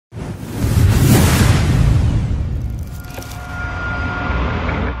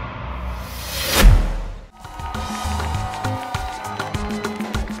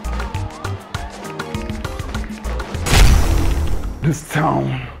This town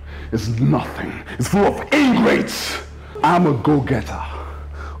is nothing. It's full of ingrates. I'm a go-getter.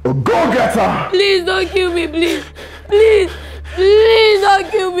 A go-getter! Please don't kill me, please. Please. Please don't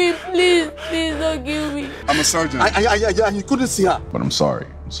kill me, please. Please don't kill me. I'm a sergeant. You couldn't see her. But I'm sorry.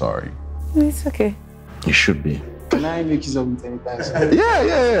 I'm sorry. It's okay. You should be. Can I make you something anytime?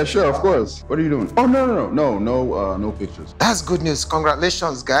 Yeah, sure, of course. What are you doing? Oh, no pictures. That's good news.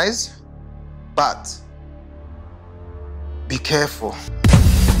 Congratulations, guys. But be careful.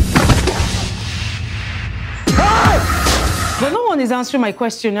 But no one is answering my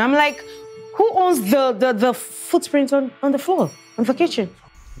question. I'm like, who owns the footprint on the floor, on the kitchen?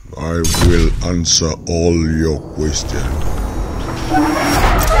 I will answer all your questions.